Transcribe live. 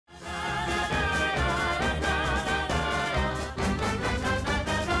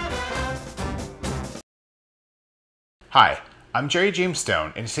Hi, I'm Jerry James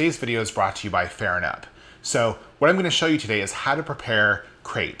Stone, and today's video is brought to you by Fair & Up. So what I'm going to show you today is how to prepare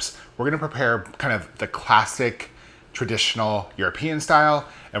crepes. We're going to prepare kind of the classic, traditional European style,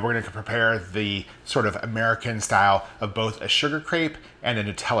 and we're going to prepare the sort of American style of both a sugar crepe and a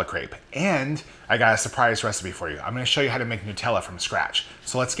Nutella crepe. And I got a surprise recipe for you. I'm going to show you how to make Nutella from scratch.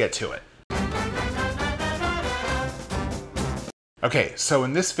 So let's get to it. Okay, so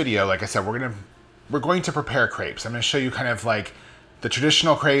in this video, like I said, we're going to prepare crepes. I'm going to show you kind of like the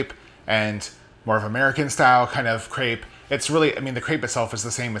traditional crepe and more of American style kind of crepe. It's really, I mean, the crepe itself is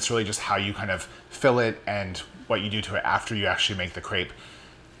the same. It's really just how you kind of fill it and what you do to it after you actually make the crepe.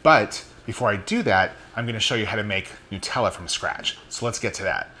 But before I do that, I'm going to show you how to make Nutella from scratch. So let's get to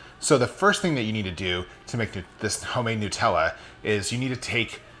that. So the first thing that you need to do to make this homemade Nutella is you need to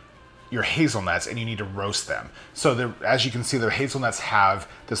take your hazelnuts and you need to roast them. So as you can see, the hazelnuts have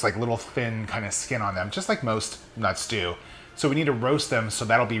this like little thin kind of skin on them, just like most nuts do. So we need to roast them so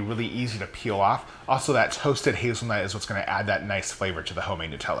that'll be really easy to peel off. Also, that toasted hazelnut is what's gonna add that nice flavor to the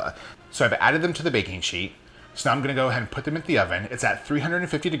homemade Nutella. So I've added them to the baking sheet. So now I'm gonna go ahead and put them in the oven. It's at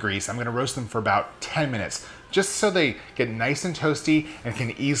 350 degrees. I'm gonna roast them for about 10 minutes, just so they get nice and toasty and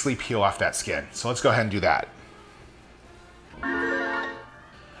can easily peel off that skin. So let's go ahead and do that.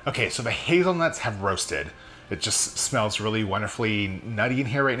 Okay, so the hazelnuts have roasted. It just smells really wonderfully nutty in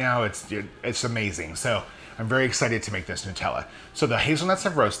here right now. It's amazing. So I'm very excited to make this Nutella. So the hazelnuts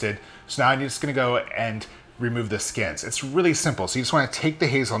have roasted. So now I'm just gonna go and remove the skins. It's really simple. So you just wanna take the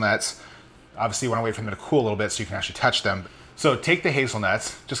hazelnuts. Obviously you wanna wait for them to cool a little bit so you can actually touch them. So take the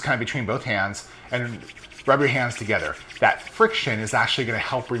hazelnuts, just kind of between both hands, and rub your hands together. That friction is actually gonna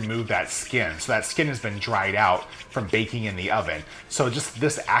help remove that skin. So that skin has been dried out from baking in the oven. So just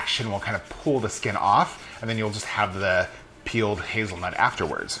this action will kind of pull the skin off, and then you'll just have the peeled hazelnut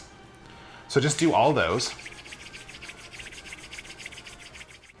afterwards. So just do all those.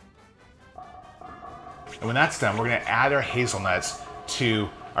 And when that's done, we're gonna add our hazelnuts to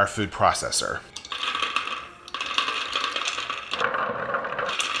our food processor.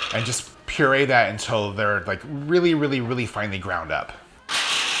 And just puree that until they're like really, really, really finely ground up.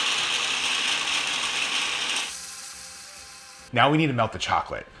 Now we need to melt the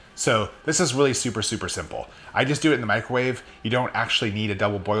chocolate. So this is really super, super simple. I just do it in the microwave. You don't actually need a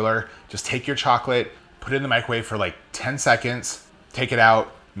double boiler. Just take your chocolate, put it in the microwave for like 10 seconds, take it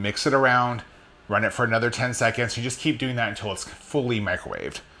out, mix it around, run it for another 10 seconds. You just keep doing that until it's fully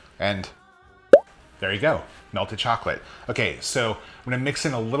microwaved. And there you go, melted chocolate. Okay, so I'm gonna mix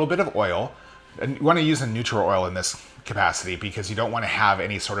in a little bit of oil. And you wanna use a neutral oil in this capacity because you don't wanna have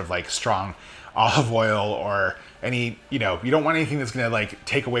any sort of like strong olive oil or any, you don't want anything that's gonna like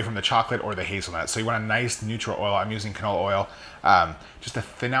take away from the chocolate or the hazelnut. So you want a nice neutral oil. I'm using canola oil, just to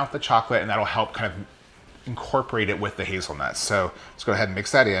thin out the chocolate, and that'll help kind of incorporate it with the hazelnuts. So let's go ahead and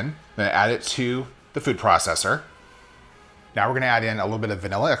mix that in. I'm gonna add it to the food processor. Now we're gonna add in a little bit of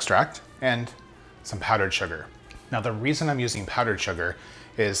vanilla extract and some powdered sugar. Now the reason I'm using powdered sugar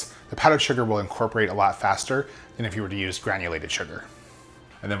is the powdered sugar will incorporate a lot faster than if you were to use granulated sugar.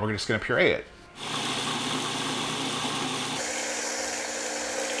 And then we're just gonna puree it.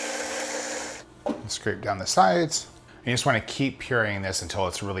 Scrape down the sides. And you just wanna keep pureeing this until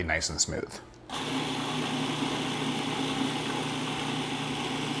it's really nice and smooth.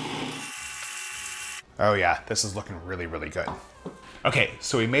 Oh yeah, this is looking really, really good. Okay,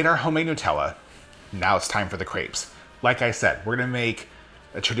 so we made our homemade Nutella. Now it's time for the crepes. Like I said, we're gonna make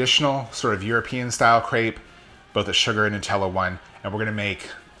a traditional sort of European style crepe, both a sugar and Nutella one, and we're gonna make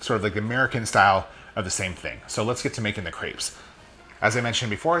sort of like the American style of the same thing. So let's get to making the crepes. As I mentioned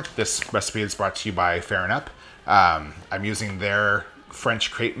before, this recipe is brought to you by Fair & Up. I'm using their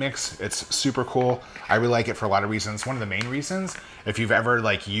French crepe mix. It's super cool. I really like it for a lot of reasons. One of the main reasons, if you've ever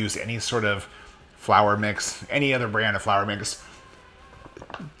like used any sort of flour mix, any other brand of flour mix,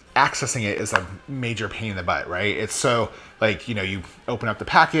 accessing it is a major pain in the butt, right? It's so like, you open up the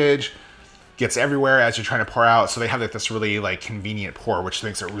package, gets everywhere as you're trying to pour out. So they have like this really like convenient pour, which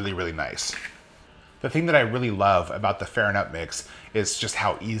makes it really, really nice. The thing that I really love about the Fair & Up mix is just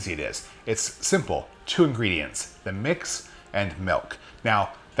how easy it is. It's simple, 2 ingredients, the mix and milk. Now,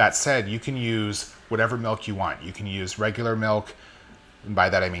 that said, you can use whatever milk you want. You can use regular milk, and by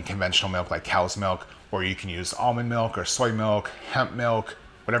that I mean conventional milk like cow's milk, or you can use almond milk or soy milk, hemp milk,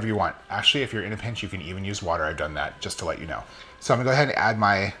 whatever you want. Actually, if you're in a pinch, you can even use water. I've done that just to let you know. So I'm gonna go ahead and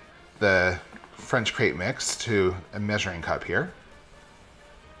add the French crepe mix to a measuring cup here.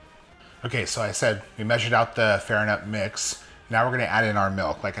 Okay, so I said we measured out the Fair & Up mix. Now we're gonna add in our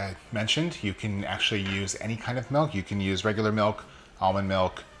milk. Like I mentioned, you can actually use any kind of milk. You can use regular milk, almond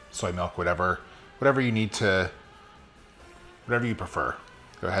milk, soy milk, whatever you need to whatever you prefer.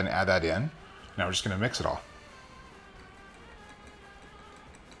 Go ahead and add that in. Now we're just gonna mix it all.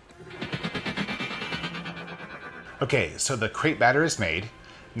 Okay, so the crepe batter is made.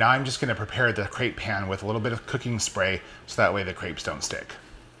 Now I'm just gonna prepare the crepe pan with a little bit of cooking spray so that way the crepes don't stick.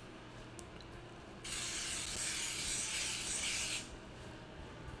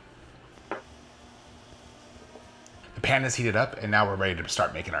 The pan is heated up and now we're ready to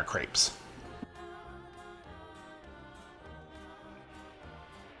start making our crepes.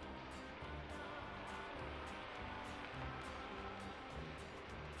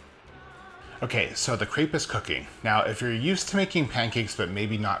 Okay, so the crepe is cooking. Now, if you're used to making pancakes but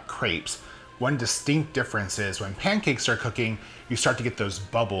maybe not crepes, one distinct difference is when pancakes are cooking, you start to get those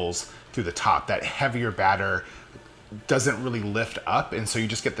bubbles through the top. That heavier batter doesn't really lift up, and so you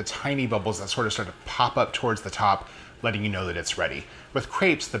just get the tiny bubbles that sort of start to pop up towards the top, letting you know that it's ready. With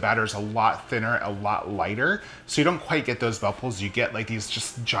crepes, the batter is a lot thinner, a lot lighter, so you don't quite get those bubbles. You get like these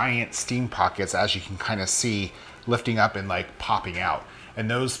just giant steam pockets, as you can kind of see, lifting up and like popping out. And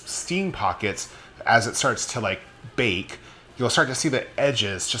those steam pockets, as it starts to like bake, you'll start to see the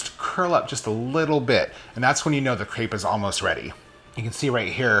edges just curl up just a little bit. And that's when you know the crepe is almost ready. You can see right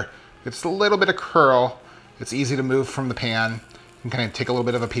here, it's a little bit of curl. It's easy to move from the pan. You can kind of take a little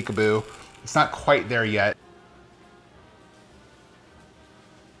bit of a peekaboo. It's not quite there yet.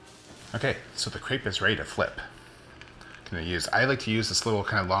 Okay, so the crepe is ready to flip. I like to use this little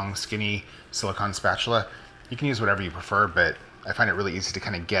kind of long, skinny silicone spatula. You can use whatever you prefer, but I find it really easy to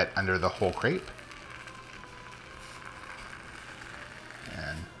kind of get under the whole crepe.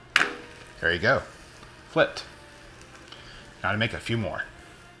 And there you go, flipped. Now to make a few more.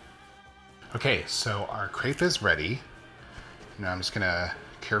 Okay, so our crepe is ready. Now I'm just gonna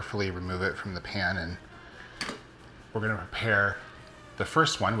carefully remove it from the pan, and we're gonna prepare the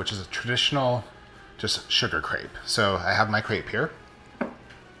first one, which is a traditional just sugar crepe. So I have my crepe here.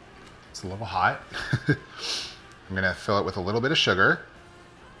 It's a little hot. I'm gonna fill it with a little bit of sugar,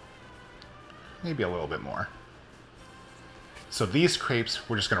 maybe a little bit more. So these crepes,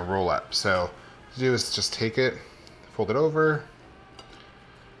 we're just gonna roll up. So what to do is just take it, fold it over,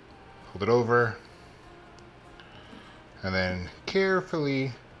 and then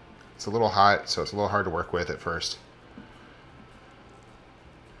carefully, it's a little hot, so it's a little hard to work with at first.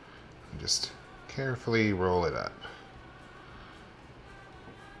 And just carefully roll it up.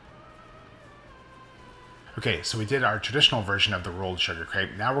 Okay, so we did our traditional version of the rolled sugar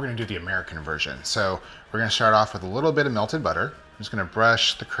crepe. Now we're gonna do the American version. So we're gonna start off with a little bit of melted butter. I'm just gonna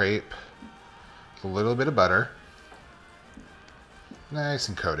brush the crepe with a little bit of butter. Nice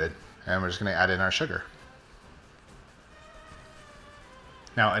and coated. And we're just gonna add in our sugar.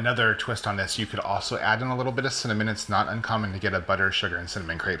 Now another twist on this, you could also add in a little bit of cinnamon. It's not uncommon to get a butter, sugar, and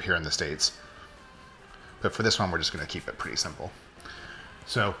cinnamon crepe here in the States. But for this one, we're just gonna keep it pretty simple.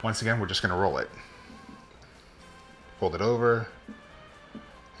 So once again, we're just gonna roll it. Fold it over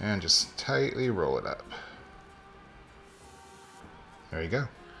and just tightly roll it up. There you go.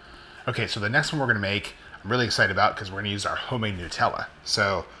 Okay, so the next one we're gonna make, I'm really excited about because we're gonna use our homemade Nutella.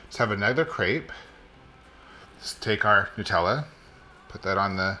 So let's have another crepe. Let's take our Nutella, put that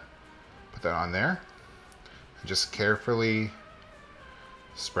on there, and just carefully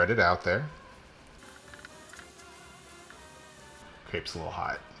spread it out there. Crepe's a little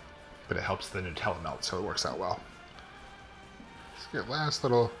hot, but it helps the Nutella melt, so it works out well. Get last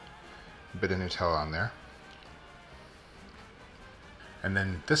little bit of Nutella on there. And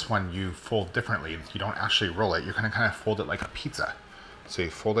then this one you fold differently. You don't actually roll it, you're gonna kind of fold it like a pizza. So you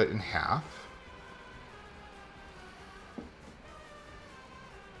fold it in half.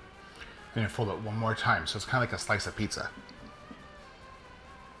 Then you fold it one more time, so it's kind of like a slice of pizza.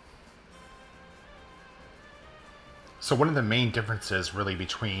 So one of the main differences really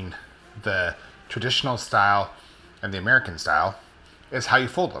between the traditional style and the American style is how you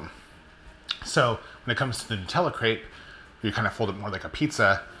fold them. So when it comes to the Nutella crepe, you kind of fold it more like a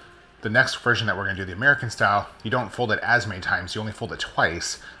pizza. The next version that we're gonna do, the American style, you don't fold it as many times, you only fold it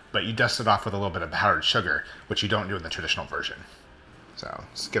twice, but you dust it off with a little bit of powdered sugar, which you don't do in the traditional version. So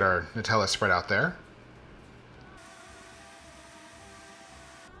let's get our Nutella spread out there.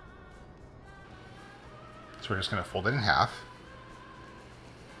 So we're just gonna fold it in half.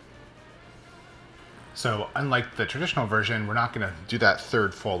 So unlike the traditional version, we're not gonna do that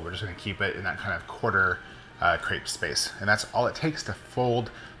third fold. We're just gonna keep it in that kind of quarter crepe space. And that's all it takes to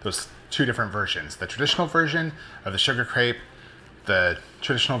fold those two different versions. The traditional version of the sugar crepe, the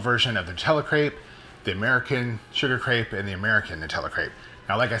traditional version of the Nutella crepe, the American sugar crepe, and the American Nutella crepe.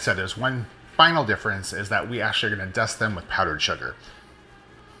 Now, like I said, there's one final difference is that we actually are gonna dust them with powdered sugar.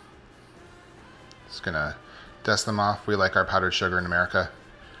 Just gonna Dust them off. We like our powdered sugar in America.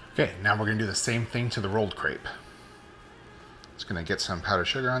 Okay, now we're gonna do the same thing to the rolled crepe. Just gonna get some powdered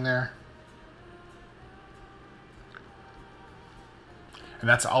sugar on there. And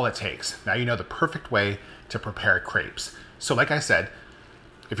that's all it takes. Now you know the perfect way to prepare crepes. So like I said,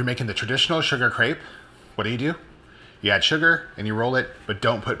 if you're making the traditional sugar crepe, what do? You add sugar and you roll it, but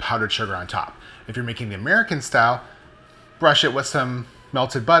don't put powdered sugar on top. If you're making the American style, brush it with some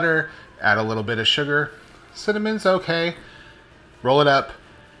melted butter, add a little bit of sugar. Cinnamon's okay. Roll it up,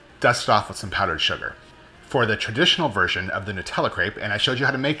 dust it off with some powdered sugar. For the traditional version of the Nutella crepe, and I showed you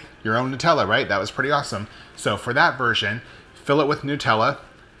how to make your own Nutella, right? That was pretty awesome. So for that version, fill it with Nutella,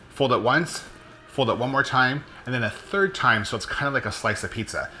 fold it once, fold it one more time, and then a third time so it's kind of like a slice of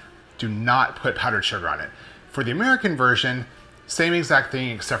pizza. Do not put powdered sugar on it. For the American version, same exact thing,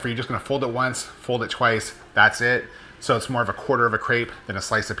 except for you're just gonna fold it once, fold it twice, that's it. So it's more of a quarter of a crepe than a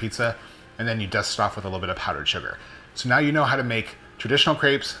slice of pizza, and then you dust it off with a little bit of powdered sugar. So now you know how to make traditional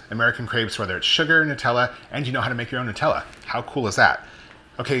crepes, American crepes, whether it's sugar, Nutella, and you know how to make your own Nutella. How cool is that?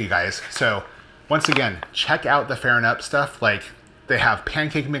 Okay, you guys, so once again, check out the Fair and Up stuff. Like, they have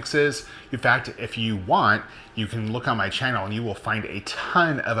pancake mixes. In fact, if you want, you can look on my channel and you will find a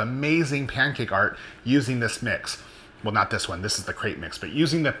ton of amazing pancake art using this mix. Well, not this one, this is the crepe mix, but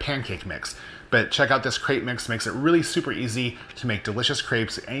using the pancake mix. But check out this crepe mix, makes it really super easy to make delicious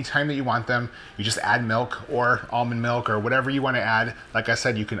crepes anytime that you want them. You just add milk or almond milk or whatever you want to add. Like I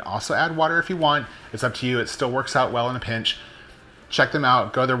said, you can also add water if you want. It's up to you, it still works out well in a pinch. Check them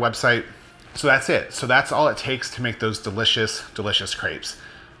out, go to their website. So that's it. So that's all it takes to make those delicious, delicious crepes.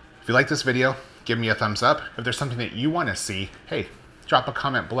 If you like this video, give me a thumbs up. If there's something that you want to see, hey, drop a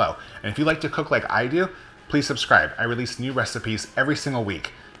comment below. And if you like to cook like I do, please subscribe. I release new recipes every single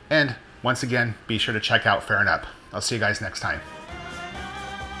week. And once again, be sure to check out Fair and Up. I'll see you guys next time.